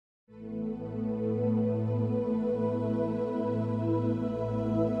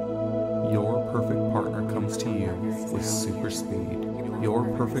perfect partner comes to you with super speed. Your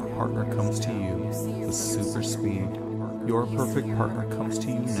perfect partner comes to you with super speed. Your perfect partner comes to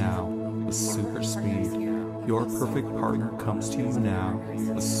you now with super speed. Your perfect partner comes to you now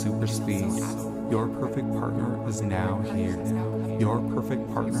with super speed. Your perfect partner is now here. Your perfect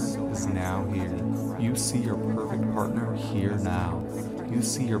partner is now here. You see your perfect partner here now. You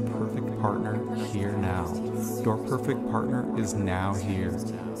see your perfect partner here now. Your perfect partner is now here.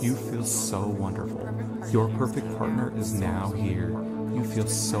 You feel so wonderful. Your perfect partner is now here. You feel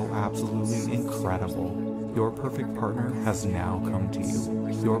so absolutely incredible. Your perfect partner has now come to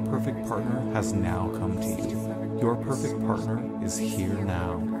you. Your perfect partner has now come to you. Your perfect partner is here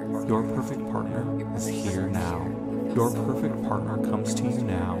now. Your perfect partner is here now. Your perfect partner comes to you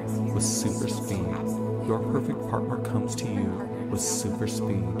now with super speed. Your perfect partner comes to you with super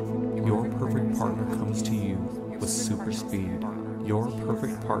speed. Your perfect partner comes to you with super speed. Your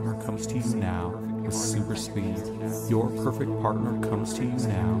perfect partner comes to you now with super speed. Your perfect partner comes to you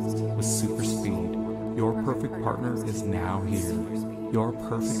now with super speed. Your perfect partner is now here. Your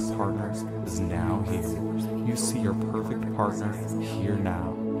perfect partner is now here. You see your perfect partner here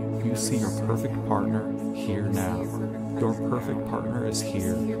now. You see your perfect partner here now. Your perfect partner is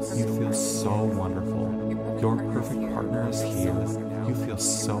here. You feel so wonderful. Your perfect partner is here. You feel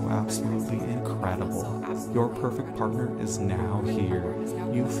so absolutely incredible. Your perfect partner is now here.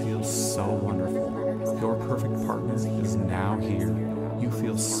 You feel so wonderful. Your perfect partner is now here. You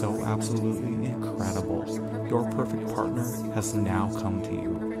feel so absolutely incredible. Your perfect partner has now come to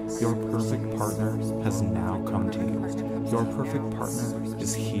you. Your perfect partner has now come to you. Your perfect partner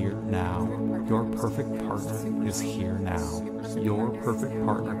is here now. Your perfect partner is here now. Your perfect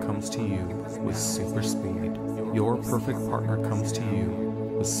partner comes to you with super speed. Your perfect partner comes to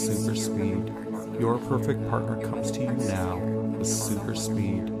you with super speed. Your perfect partner comes to you now with super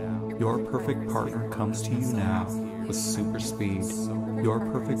speed. Your perfect partner comes to you now with super speed. Your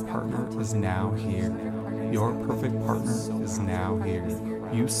perfect partner is now here. Your perfect partner is now here.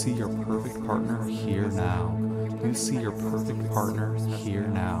 You see your perfect partner here now. You see your perfect partner here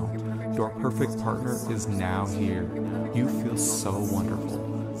now. Your perfect partner is now here. You feel so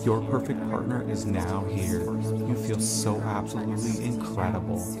wonderful. Your perfect partner is now here. You feel so absolutely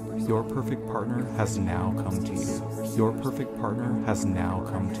incredible. Your perfect partner has now come to you. Your perfect partner has now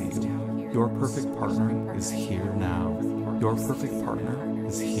come to you. Your perfect partner is here now. Your perfect partner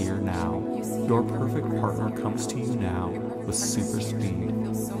is here now. Your perfect partner comes to you now with super speed.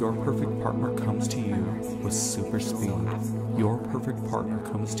 Your perfect partner comes to you with super speed. Your perfect partner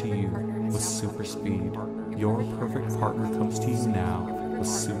comes to you with super speed. Your perfect partner comes to you now with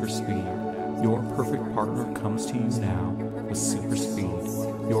super speed. Your perfect partner comes to you now with super speed.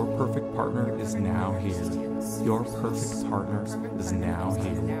 Your perfect partner is now here. Your perfect partner is now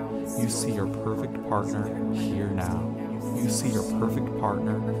here. You see your perfect partner here now. You see your perfect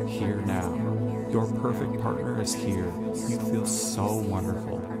partner here now. Your perfect partner is here. You feel so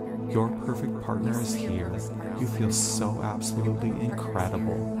wonderful. Your perfect partner is here. You feel so absolutely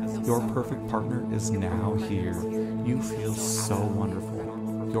incredible. Your perfect partner is now here. You feel so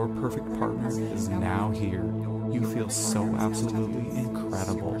wonderful. Your perfect partner is now here. You feel so absolutely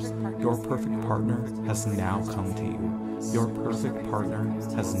incredible. Your perfect partner has now come to you. Your perfect partner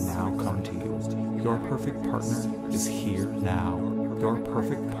has now come to you. Your perfect partner is here now. Your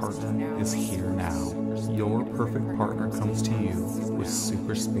perfect partner is here now. Your perfect partner comes to you with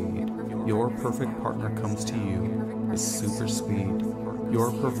super speed. Your perfect partner comes to you with super speed.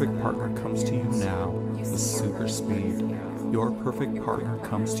 Your perfect partner comes to you now with super speed. Your perfect partner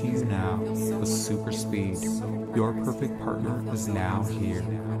comes to you now with super speed. Your perfect partner is now here.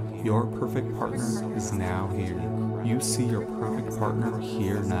 Your perfect partner is now here. You see your perfect partner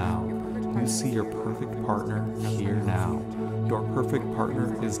here now. You see your perfect partner here now. Your perfect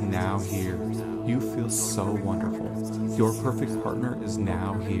partner is now here. You feel so wonderful. Your perfect partner is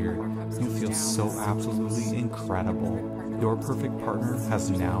now here. You feel so absolutely incredible. Your perfect partner has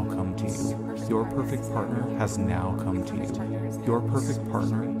now come to you. Your perfect partner has now come to you. Your perfect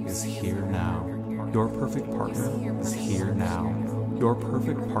partner is here now. Your perfect partner is here now. Your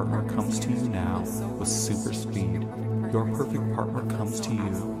perfect partner comes to you now with super speed. Your perfect partner comes to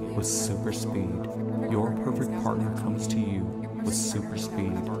you with super speed. Your perfect partner comes to you with super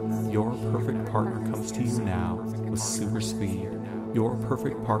speed. Your perfect partner comes to you now with super speed. Your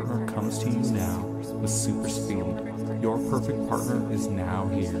perfect partner comes to you now with super speed. Your perfect partner is now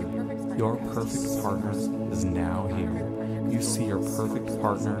here. Your perfect partner is now here. You see your perfect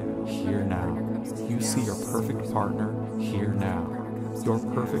partner here now. You see your perfect partner here now. Your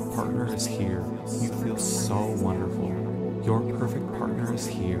perfect partner is here. You feel so wonderful. Your perfect partner is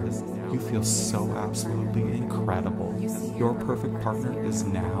here. You feel so absolutely incredible. Your perfect partner is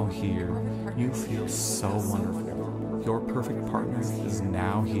now here. You feel so wonderful. Your perfect partner is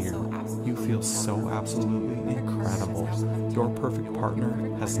now here. You feel so absolutely incredible. Your perfect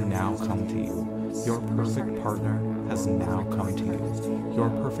partner has now come to you. Your perfect partner has now come to you. Your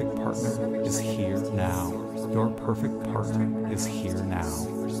perfect partner is here now. Your perfect partner is here now.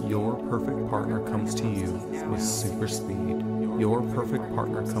 Your perfect partner comes to you with super speed. Your perfect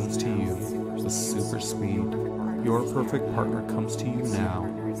partner comes to you with super speed. Your perfect partner comes to you now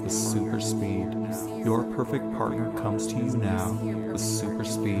with super speed. Your perfect partner comes to you now with super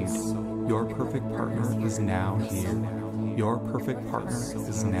speed. Your perfect partner is now here. Your perfect partner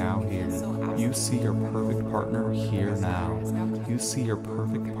is now here. You see your perfect partner here now. You see your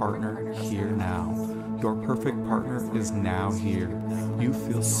perfect partner here now. Your perfect partner is now here. You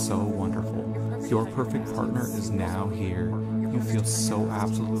feel so wonderful. Your perfect partner is now here. You feel so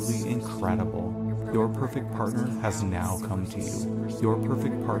absolutely incredible. Your perfect partner has now come to you. Your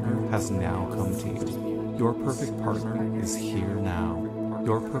perfect partner has now come to you. Your perfect partner is here now.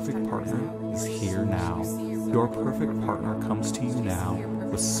 Your perfect partner is here now. Your perfect partner comes to you now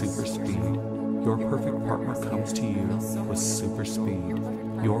with super speed. Your perfect partner comes to you with super speed.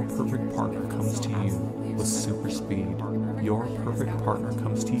 Your perfect partner comes to you with super speed. Your perfect partner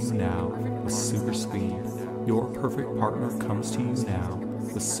comes to you now with super speed. Your perfect partner comes to you now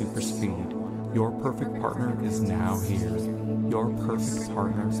with super speed. Your perfect partner is now here. Your perfect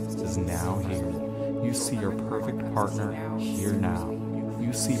partner is now here. You see your perfect partner here now.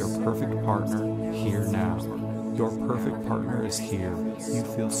 You see your perfect partner here now. Your perfect partner is here. You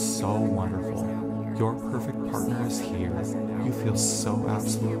feel so wonderful. Your perfect partner is here. You feel so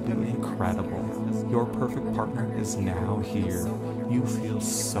absolutely incredible. Your perfect partner is now here. You feel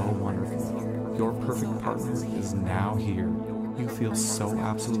so wonderful. Your perfect partner is now here. You feel so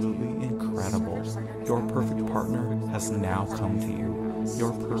absolutely incredible. Your perfect partner has now come to you.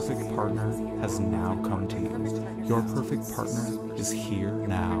 Your perfect partner has now come to you. Your perfect partner is here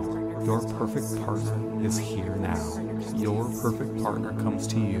now. Your perfect partner is here now. Your perfect partner comes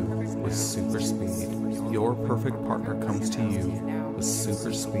to you with super speed. Your perfect partner comes to you with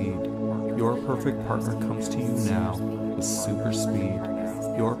super speed. Your perfect partner comes to you now with super speed.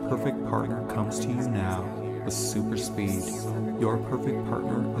 Your perfect partner comes to you now with super speed. Your perfect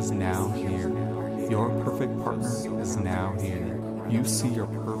partner is now here. Your perfect partner is now here. You see your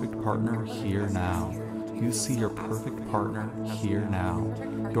perfect partner here now. You see your perfect partner here now.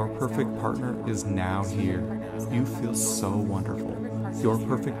 Your perfect partner is now here. You feel so wonderful. Your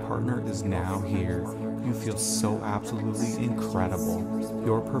perfect partner is now here. You feel so absolutely incredible.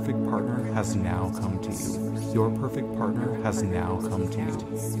 Your perfect partner has now come to you. Your perfect partner has now come to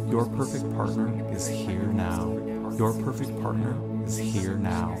you. Your perfect partner is here now. Your perfect partner is here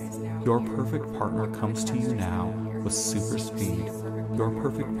now. Your perfect partner comes to you now with super speed. Your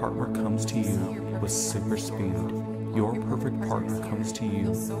perfect partner comes to you with super speed. Your perfect partner comes to you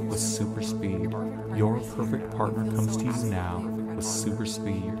with super speed. Your perfect partner comes to you now with super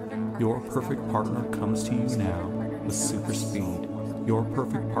speed. Your perfect partner comes to you now with super speed. Your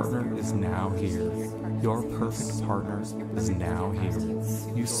perfect partner is now here. Your perfect partner is now here.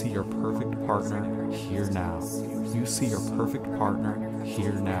 You see your perfect partner here now. You see your perfect partner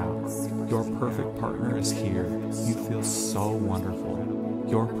here now. Your perfect partner is here. You feel so wonderful.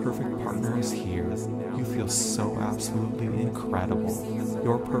 Your perfect partner is here. You feel so absolutely incredible.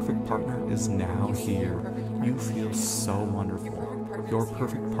 Your perfect partner is now here. You feel so wonderful. Your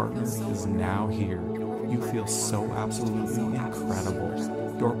perfect partner is now here. You feel so absolutely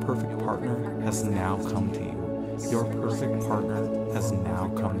incredible. Your perfect partner has now come to you. Your perfect partner has now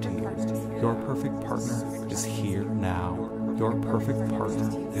come to you. Your perfect partner is here now. Your perfect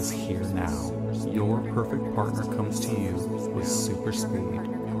partner is here now. Your perfect partner comes to you with super speed.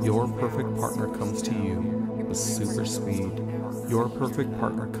 Your perfect partner comes to you with super speed. Your perfect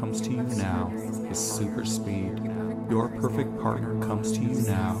partner comes to you now with super speed. Your perfect partner comes to you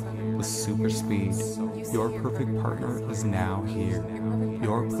now with super speed. Your perfect partner is now here.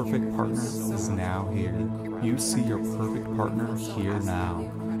 Your perfect partner is now here. You see your perfect partner here now.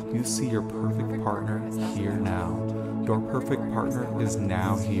 You see your perfect partner here now. Your perfect partner is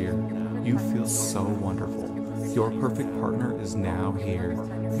now here. You feel so wonderful. Your perfect partner is now here.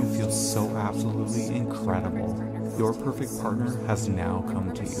 You feel so absolutely incredible. Your perfect partner has now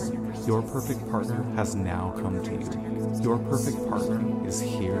come to you. Your perfect partner has now come to you. Your perfect partner is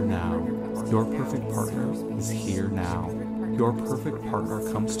here now. Your perfect partner is here now. Your perfect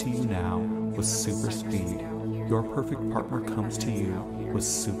partner comes to you now with super speed. Your perfect partner comes to you with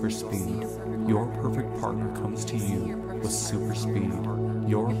super speed. Your perfect partner comes to you with super speed.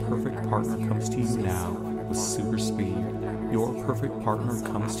 Your perfect partner comes to you now with super speed. Your perfect partner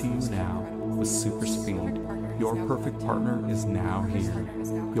comes to you now with super speed. Your perfect partner is now here.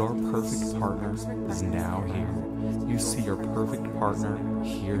 Your perfect partner is now here. You see your perfect partner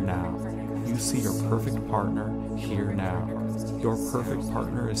here now. You see your perfect partner here now. Your perfect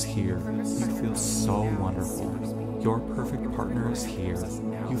partner is here. You feel so wonderful. Your perfect partner is here.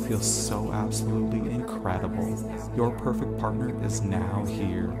 You feel so absolutely incredible. Your perfect partner is now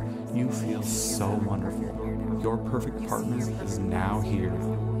here. You feel so wonderful. Your perfect partner is now here.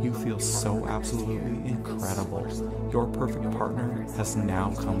 You feel so absolutely incredible. Your perfect partner has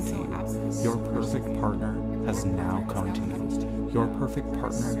now come to you. Your perfect partner has now come to you. Your perfect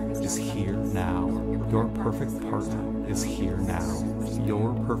partner is here now. Your perfect partner is here now.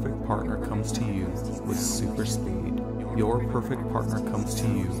 Your perfect partner comes to you with super speed. Your perfect partner comes to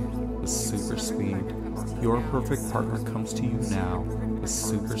you with super speed. Your perfect partner comes to you now with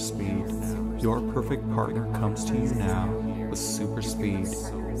super speed. Your perfect partner comes to you now with super speed.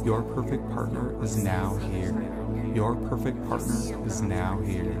 Your perfect partner is now here. Your perfect partner is now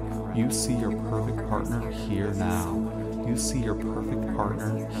here. You see your perfect partner here now. You see your perfect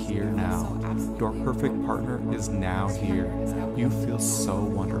partner here now. Your perfect partner is now here. You feel so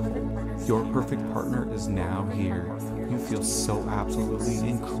wonderful. Your perfect partner is now here. You feel so absolutely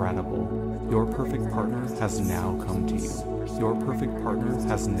incredible. Your perfect partner has now come to you. Your perfect partner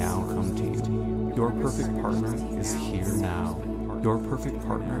has now come to you. Your perfect partner is here now. Your perfect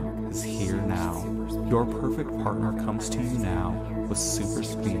partner is here now. Your perfect partner comes to you now with super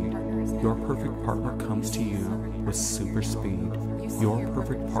speed. Your perfect partner comes to you with super speed. Your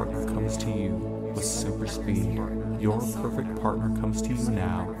perfect partner comes to you with super speed. Your perfect partner comes to you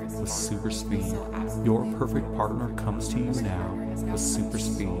now with super speed. Your perfect partner comes to you now with super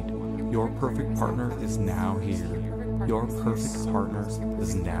speed. Your perfect partner is now here. Your perfect partner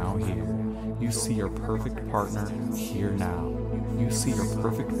is now here. You see your perfect partner here now. You see your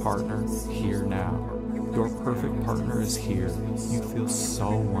perfect partner here now. Your perfect partner is here. You feel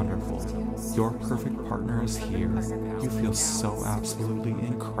so wonderful. Your perfect partner is here. You feel so absolutely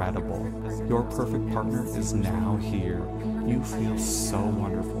incredible. Your perfect partner is now here. You feel so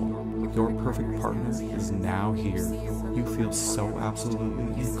wonderful. Your perfect partner is now here. You feel so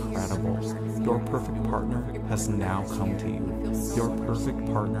absolutely incredible. Your perfect partner has now come to you. Your perfect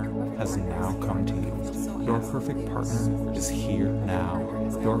partner has now come to you. Your perfect partner is here now.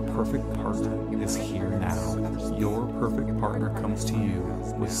 Your perfect partner is here now. Your perfect partner comes to you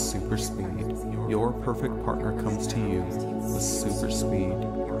with super speed. Your perfect partner comes to you with super speed.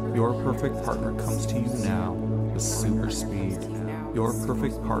 Your perfect partner comes to you now with super speed. Your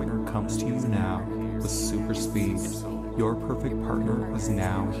perfect partner comes to you now with super speed. Your perfect partner is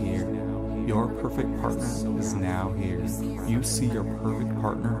now here. Your perfect partner is now here. You see your perfect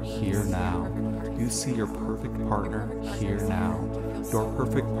partner here now. You see your perfect partner here now. Your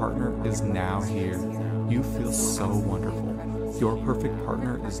perfect partner is now here. You feel so wonderful. Your perfect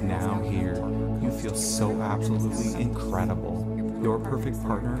partner is now here. You feel so absolutely incredible. Your perfect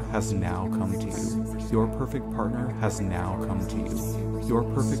partner has now come to you. Your perfect partner has now come to you. Your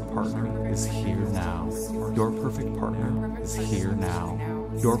perfect partner is here now. Your perfect partner is here now.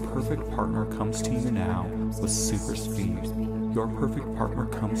 Your perfect partner comes to you now with super speed. Your perfect partner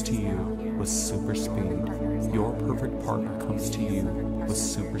comes to you with super speed. Your perfect partner comes to you with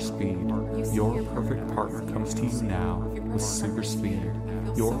super speed. Your perfect partner comes to you now with super speed.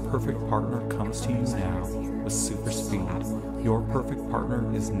 Your perfect partner comes to you now with super speed. Your perfect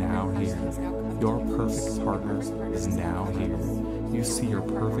partner is now here. Your perfect partner is now here. You see your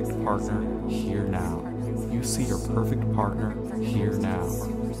perfect partner here now. You see your perfect partner here now.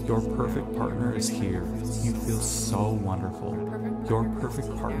 Your perfect partner is here. You feel so wonderful. Your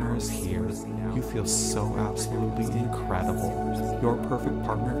perfect partner is here. You feel so absolutely incredible. Your perfect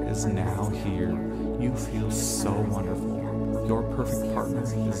partner is now here. You feel so wonderful. Your perfect partner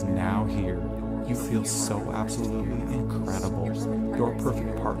is now here. You feel so absolutely incredible. Your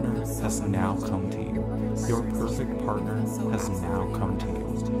perfect partner has now come to you. Your perfect partner has now come to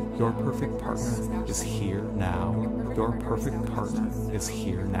you. Your perfect partner is here now. Your perfect partner is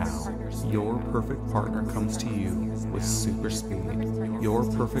here now. Your perfect partner comes to you with super speed. Your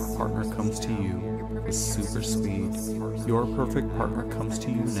perfect partner comes to you with super speed. Your perfect partner comes to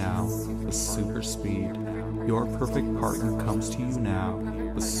you now with super speed. Your perfect partner comes to you now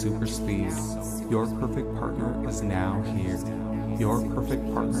with super speed. Your perfect partner is now here. Your perfect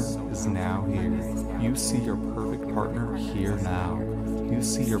partner is now here. You see your perfect partner here now. You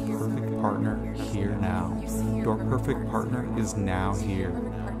see your perfect partner here now. Your perfect partner is now here.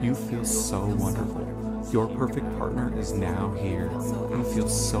 You feel so wonderful. Your perfect partner is now here. You feel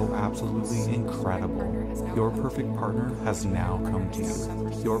so absolutely incredible. Your perfect partner has now come to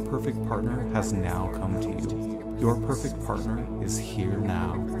you. Your perfect partner has now come to you. Your perfect partner is here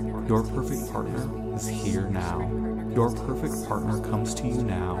now. Your perfect partner is here now. Your perfect partner comes to you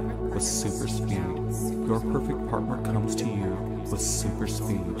now with super speed. Your perfect partner comes to you with super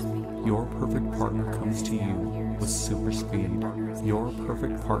speed. Your perfect partner comes to you with super speed. Your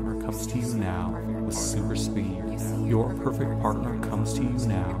perfect partner comes to you now with super speed. Your perfect partner comes to you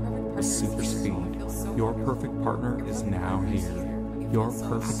now with super speed. Your perfect partner is now here. Your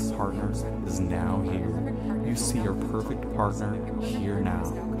perfect partner is now here. You see your perfect partner here now.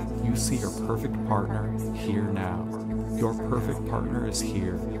 You see your perfect partner here now. Your perfect partner is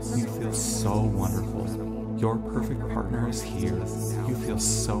here. You feel so wonderful. Your perfect partner is here. You feel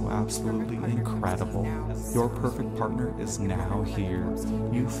so absolutely incredible. Your perfect partner is now here.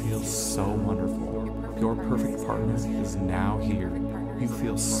 You feel so wonderful. Your perfect partner is now here. You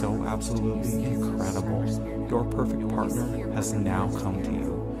feel so absolutely incredible. Your perfect partner has now come to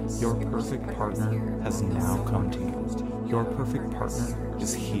you. Your perfect partner has now come to you. Your perfect partner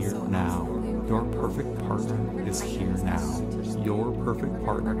is here now. Your perfect partner is here now. Your perfect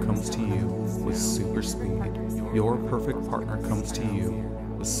partner comes to you with super speed. Your perfect partner comes to you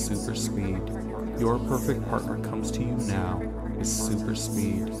with super speed. Your perfect partner comes to you now with super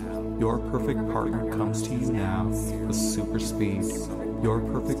speed. Your perfect partner comes to you now with super speed. Your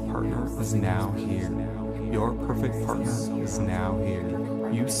perfect partner is now here. Your perfect partner is now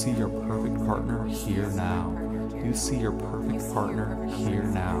here. You see your perfect partner here now. You see your perfect partner here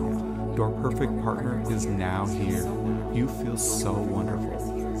now. Your perfect partner is now here. You feel so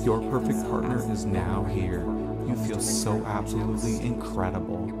wonderful. Your perfect partner is now here. You feel so absolutely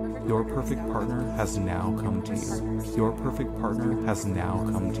incredible. Your perfect partner has now come to you. Your perfect partner has now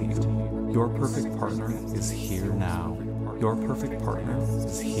come to you. Your perfect partner is here now. Your perfect partner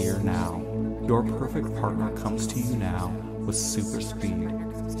is here now. Your perfect partner comes to you now with super speed.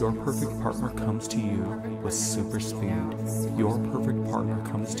 Your perfect partner comes to you with super speed. Your perfect partner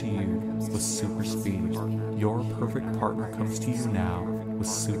comes to you with super speed. Your perfect partner comes to you now with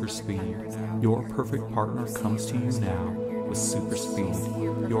super speed. Your perfect partner comes to you now with super speed.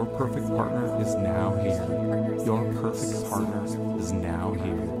 Your perfect partner is now here. Your perfect partner is now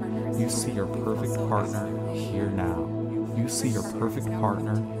here. You see your perfect partner here now. You see your perfect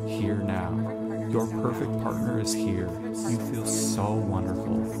partner here now. Your perfect partner is here. You feel so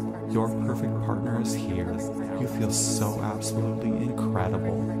wonderful. Your perfect partner is here. You feel so absolutely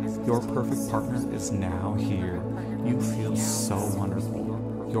incredible. Your perfect partner is now here. You feel so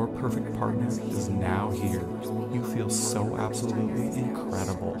wonderful. Your perfect partner is now here. You feel so absolutely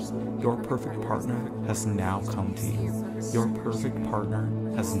incredible. Your perfect partner has now come to you. Your perfect partner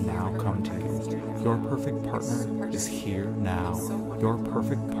has now come to you. Your perfect partner is here now. Your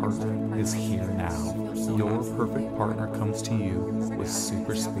perfect partner is here now. Your perfect partner comes to you with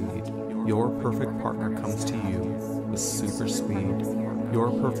super speed. Your perfect partner comes to you with super speed.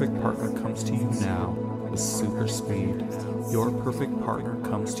 Your perfect partner comes to you now with super speed. Your perfect partner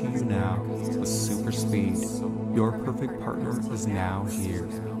comes to you now with super speed. Your perfect partner is now here.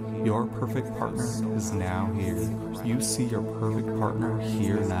 Your perfect partner is now here. You see your perfect partner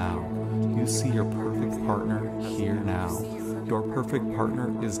here now. You see your perfect partner here now. Your perfect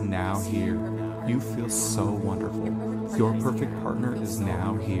partner is now here. You feel so wonderful. Your perfect partner is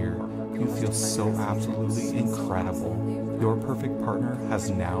now here. You feel so absolutely incredible. Your perfect partner has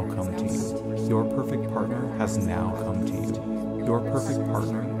now come to you. Your perfect partner has now come to you. Your perfect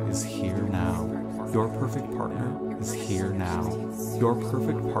partner is here now. Your perfect partner is here now. Your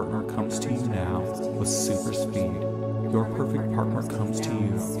perfect partner comes to you now with super speed. Your perfect partner comes to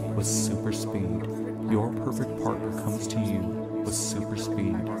you with super speed. Your perfect partner comes to you with super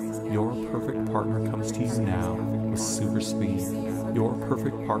speed. Your perfect partner comes to you now with super speed. Your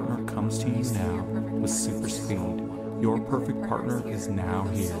perfect partner comes to you now with super speed. Your perfect partner is now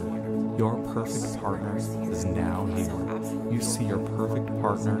here. Your perfect partner is now here. You see your perfect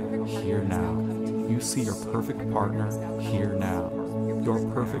partner here now. You see your perfect partner here now. Your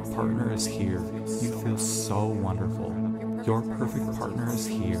perfect partner is here. You feel so wonderful. Your perfect partner is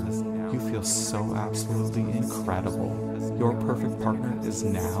here. You feel so absolutely incredible. Your perfect partner is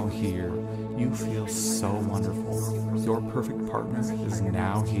now here. You feel so wonderful. Your perfect partner is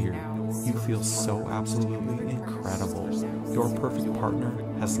now here. You feel so absolutely incredible. Your perfect partner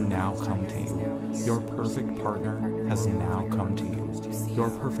has now come to you. Your perfect partner has now come to you. Your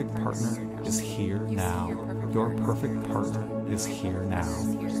perfect partner is here now. Your perfect partner is here now.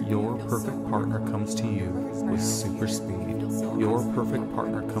 Your perfect partner comes to you with super speed. Your perfect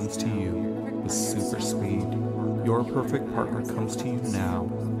partner comes to you with super speed. Your perfect partner comes to you now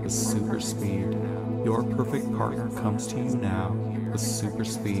with super speed. Your perfect partner comes to you now with super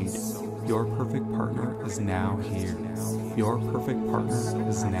speed. Your perfect partner is now here. Your perfect partner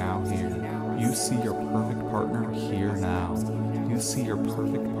is now here. You see your perfect partner here now. You see your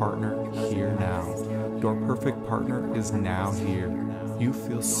perfect partner here now. Your perfect partner is now here. You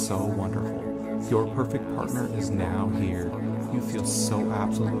feel so wonderful. Your perfect partner is now here. You feel so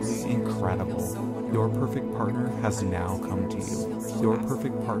absolutely incredible. Your perfect partner has now come to you. Your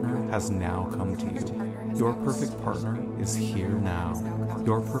perfect partner has now come to you. Your perfect partner is here now.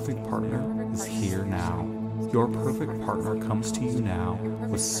 Your perfect partner is here now. Your perfect partner comes to you now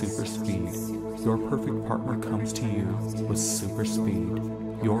with super speed. Your perfect partner comes to you with super speed.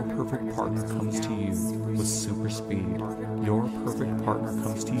 Your perfect partner comes to you with super speed. Your perfect partner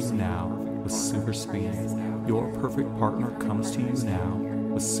comes to you now with super speed. Your perfect partner comes to you now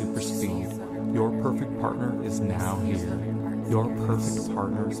with super speed. Your perfect partner is now here. Your perfect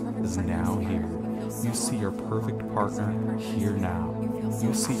partner is now here. You see your perfect partner here now.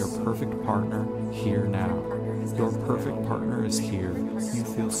 You see your perfect partner here now. Your perfect partner is here. You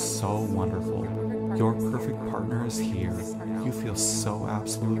feel so wonderful. Your perfect partner is here. You feel so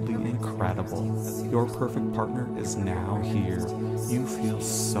absolutely incredible. Your perfect partner is now here. You feel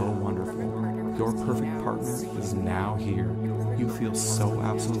so wonderful. Your perfect partner is now here. You feel so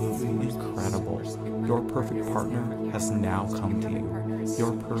absolutely incredible. Your perfect partner has now come to you.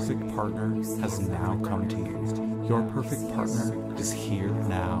 Your perfect partner has now come to you. Your perfect partner is here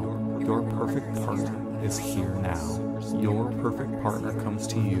now. Your perfect partner is here now. Your perfect partner comes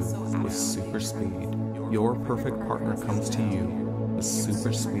to you with super speed. Your perfect partner comes to you with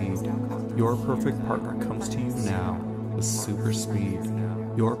super speed. Your perfect partner comes to you now with super speed.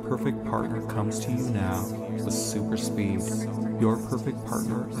 Your perfect partner comes to you now with super speed. Your perfect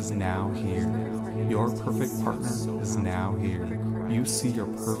partner is now here. Your perfect partner is now here. You see your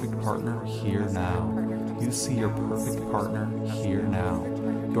perfect partner here now. You see your perfect partner here now.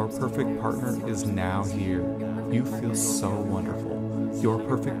 Your perfect partner is now here. You feel so wonderful. Your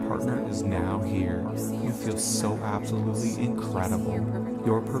perfect partner is now here. You feel so absolutely incredible.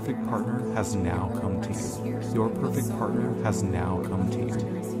 Your perfect partner has now come to you. Your perfect partner has now come to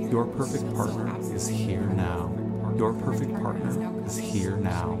you. Your perfect partner is here now. Your perfect partner is here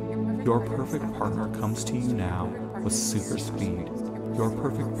now. Your perfect partner comes to you now with super speed. Your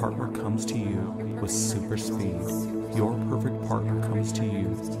perfect partner comes to you with super speed. Your perfect partner comes to you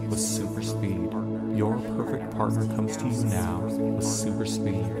with super speed. Your perfect partner comes to you now with super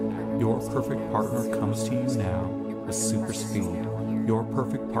speed. Your perfect partner comes to you now with super speed. Your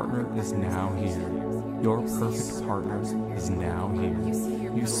perfect partner is now here. Your perfect partner is now here.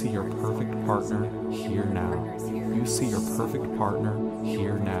 You see your perfect partner here now. You see your perfect partner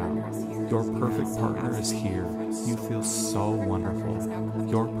here now. Your perfect partner is here. You feel so wonderful.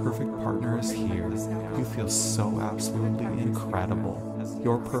 Your perfect partner is here. You feel so absolutely incredible.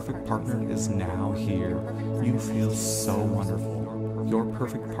 Your perfect partner is now here. You feel so wonderful. Your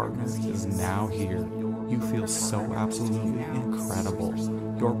perfect partner is now here. You feel so absolutely incredible.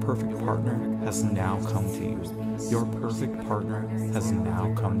 Your perfect partner has now come to you. Your perfect partner has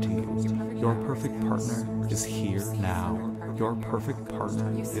now come to you. Your perfect partner is here now. Your perfect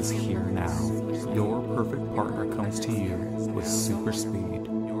partner is here now. Your perfect partner comes to you with super speed.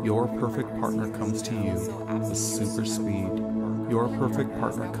 Your perfect partner comes to you with super speed. Your perfect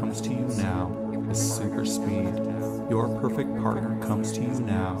partner comes to you now with super speed. Your perfect partner comes to you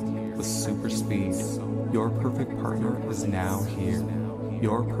now with super speed. Your perfect partner is now here.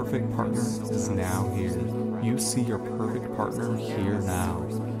 Your perfect partner is now here. You see your perfect partner here now.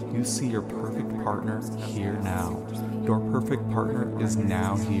 You see your perfect partner here now. Your perfect partner is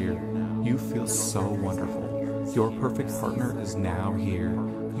now here. You feel so wonderful. Your perfect partner is now here.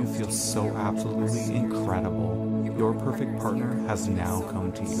 You feel so absolutely incredible. Your perfect partner has now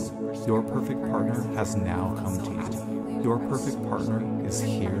come to you. Your perfect partner has now come to you. Your perfect partner is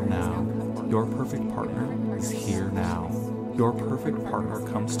here now. Your perfect partner is here now. Your perfect partner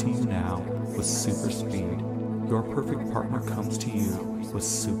comes to you now with super speed. Your perfect partner comes to you with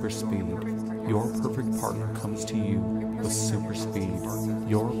super speed. Your perfect partner comes to you with super speed.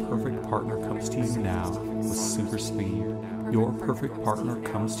 Your perfect partner comes to you now with super speed. Your perfect partner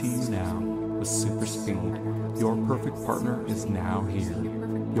comes to you now with super speed. Your perfect partner is now here.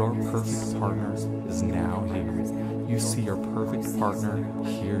 Your perfect partner is now here. You see your perfect partner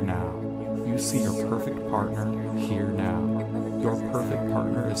here now. You see your perfect partner here now. Your perfect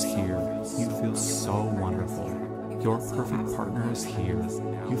partner is here. You feel so wonderful. Your perfect partner is here.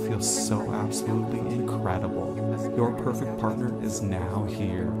 You feel so absolutely incredible. Your perfect partner is now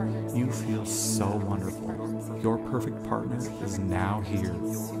here. You feel so wonderful. Your perfect partner is now here.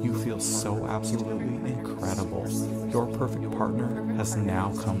 You feel so absolutely incredible. Your perfect partner has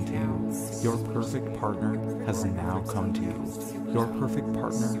now come to you. Your perfect partner has now come to you. Your perfect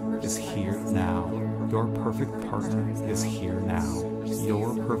partner is here now. Your perfect partner is here now.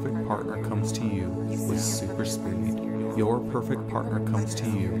 Your perfect partner comes to you with super speed. Your perfect partner comes to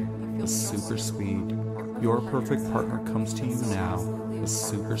you with super speed. Your perfect partner comes to you now with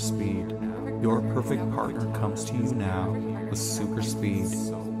super speed. Your perfect partner comes to you now with super speed.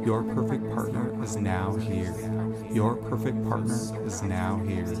 Your perfect partner is now here. Your perfect partner is now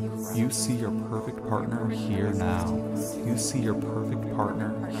here. You see your perfect partner here now. You see your perfect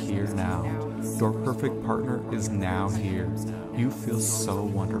partner here now. Your perfect partner is now here. You feel so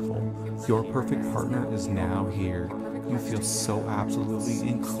wonderful. Your perfect partner is now here. You feel so absolutely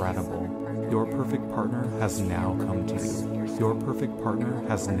incredible. Your perfect partner has now come to you. Your perfect partner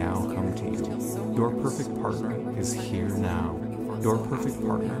has now come to you. Your perfect partner is here now. Your perfect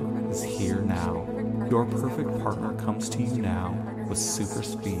partner is here now. Your perfect partner comes to you now with super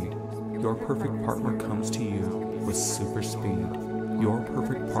speed. Your perfect partner comes to you with super speed. Your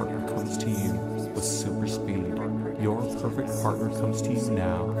perfect partner comes to you with super speed. Your perfect partner comes to you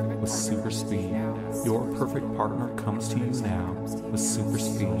now with super speed. Your perfect partner comes to you now with super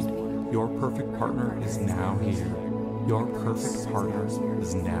speed. Your perfect partner is now here. Your perfect partner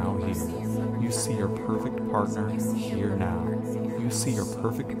is now here. You see your perfect partner here now. You see your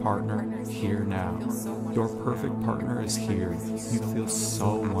perfect partner here now. Your perfect partner is here. You feel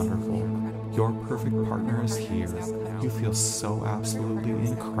so wonderful. Your perfect partner is here. You feel so absolutely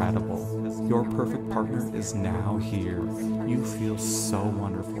incredible. Your perfect partner is now here. You feel so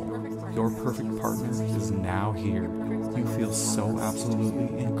wonderful. Your perfect partner is now here. You feel so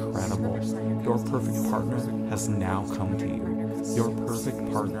absolutely incredible. Your perfect partner has now come to you. Your perfect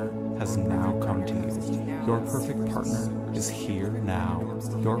partner has now come to you. Your perfect partner is here now.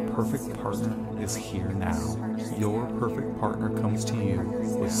 Your perfect partner is here now. Your perfect partner comes to you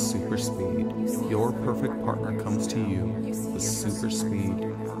with super speed. Your perfect partner comes to you with super speed.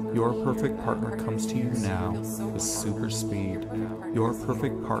 Your perfect partner comes to you now with super speed. Your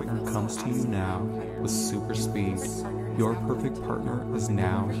perfect partner comes to you now with super speed. Your perfect partner is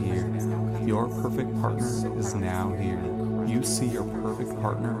now here. Your perfect partner is now here. You see your perfect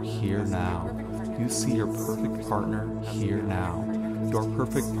partner here now. You see your perfect partner here now. Your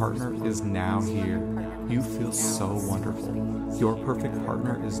perfect partner is now here. You feel so wonderful. Your perfect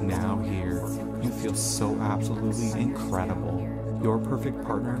partner is now here. You feel so absolutely incredible. Your perfect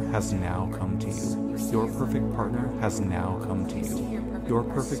partner has now come to you. Your perfect partner has now come to you. Your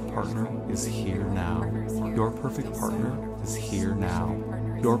perfect partner is here now. Your perfect partner is here now.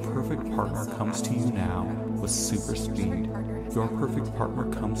 Your perfect partner comes to you now with super speed. Your perfect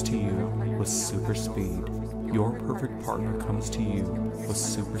partner comes to you with super speed. Your perfect partner comes to you with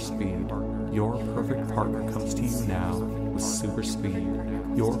super speed. Your perfect partner comes to you now with super speed.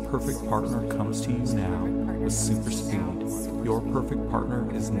 Your perfect partner comes to you now with super speed. Your perfect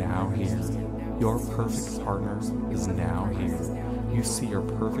partner is now here. Your perfect partner is now here. You see your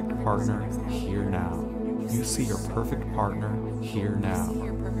perfect partner here now. You see your perfect partner here now.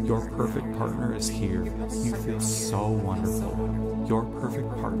 Your perfect partner is here. You feel so wonderful. Your perfect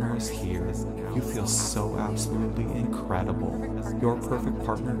partner is here. You feel so absolutely incredible. Your perfect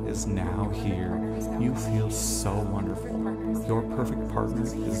partner is now here. You feel so wonderful. Your perfect partner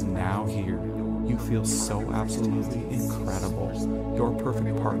is now here. You feel so absolutely incredible. Your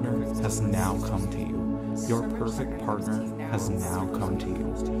perfect partner has now come to you. Your perfect partner has now come to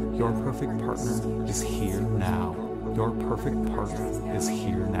you. Your perfect partner is here now. Your perfect partner is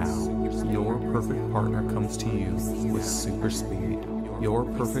here now. Your perfect partner comes to you with super speed. Your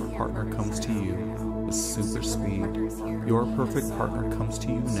perfect partner comes to you with super speed. Your perfect partner comes to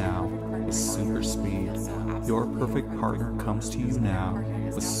you now with super speed. Your perfect partner comes to you now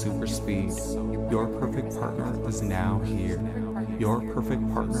with super speed. Your perfect partner is now here. Your perfect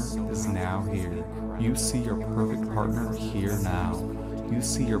partner is now here. You see your perfect partner here now. You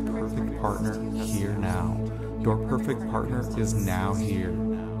see your perfect partner here now. Your perfect partner is now here.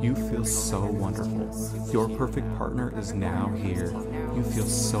 You feel so wonderful. Your perfect partner is now here. You feel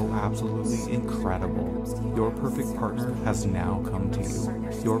so absolutely incredible. Your perfect partner has now come to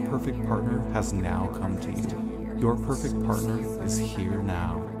you. Your perfect partner has now come to you. Your perfect partner is here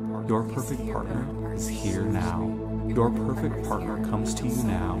now. Your perfect partner is here now. Your perfect partner comes to you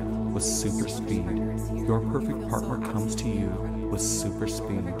now with super speed. Your perfect partner comes to you with super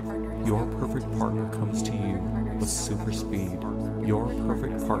speed. Your perfect partner comes to you with super speed. Your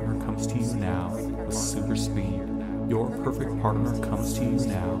perfect partner comes to you now with super speed. Your perfect partner comes to you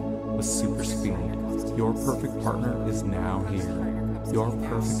now with super speed. Your perfect partner is now here. Your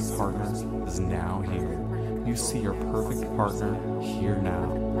perfect partner is now here. You see your perfect partner here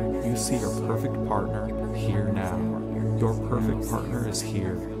now. You see your perfect partner here now. Your perfect partner is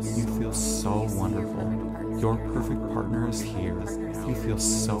here. You feel so wonderful. Your perfect partner is here. You feel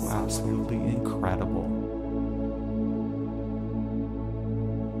so absolutely incredible.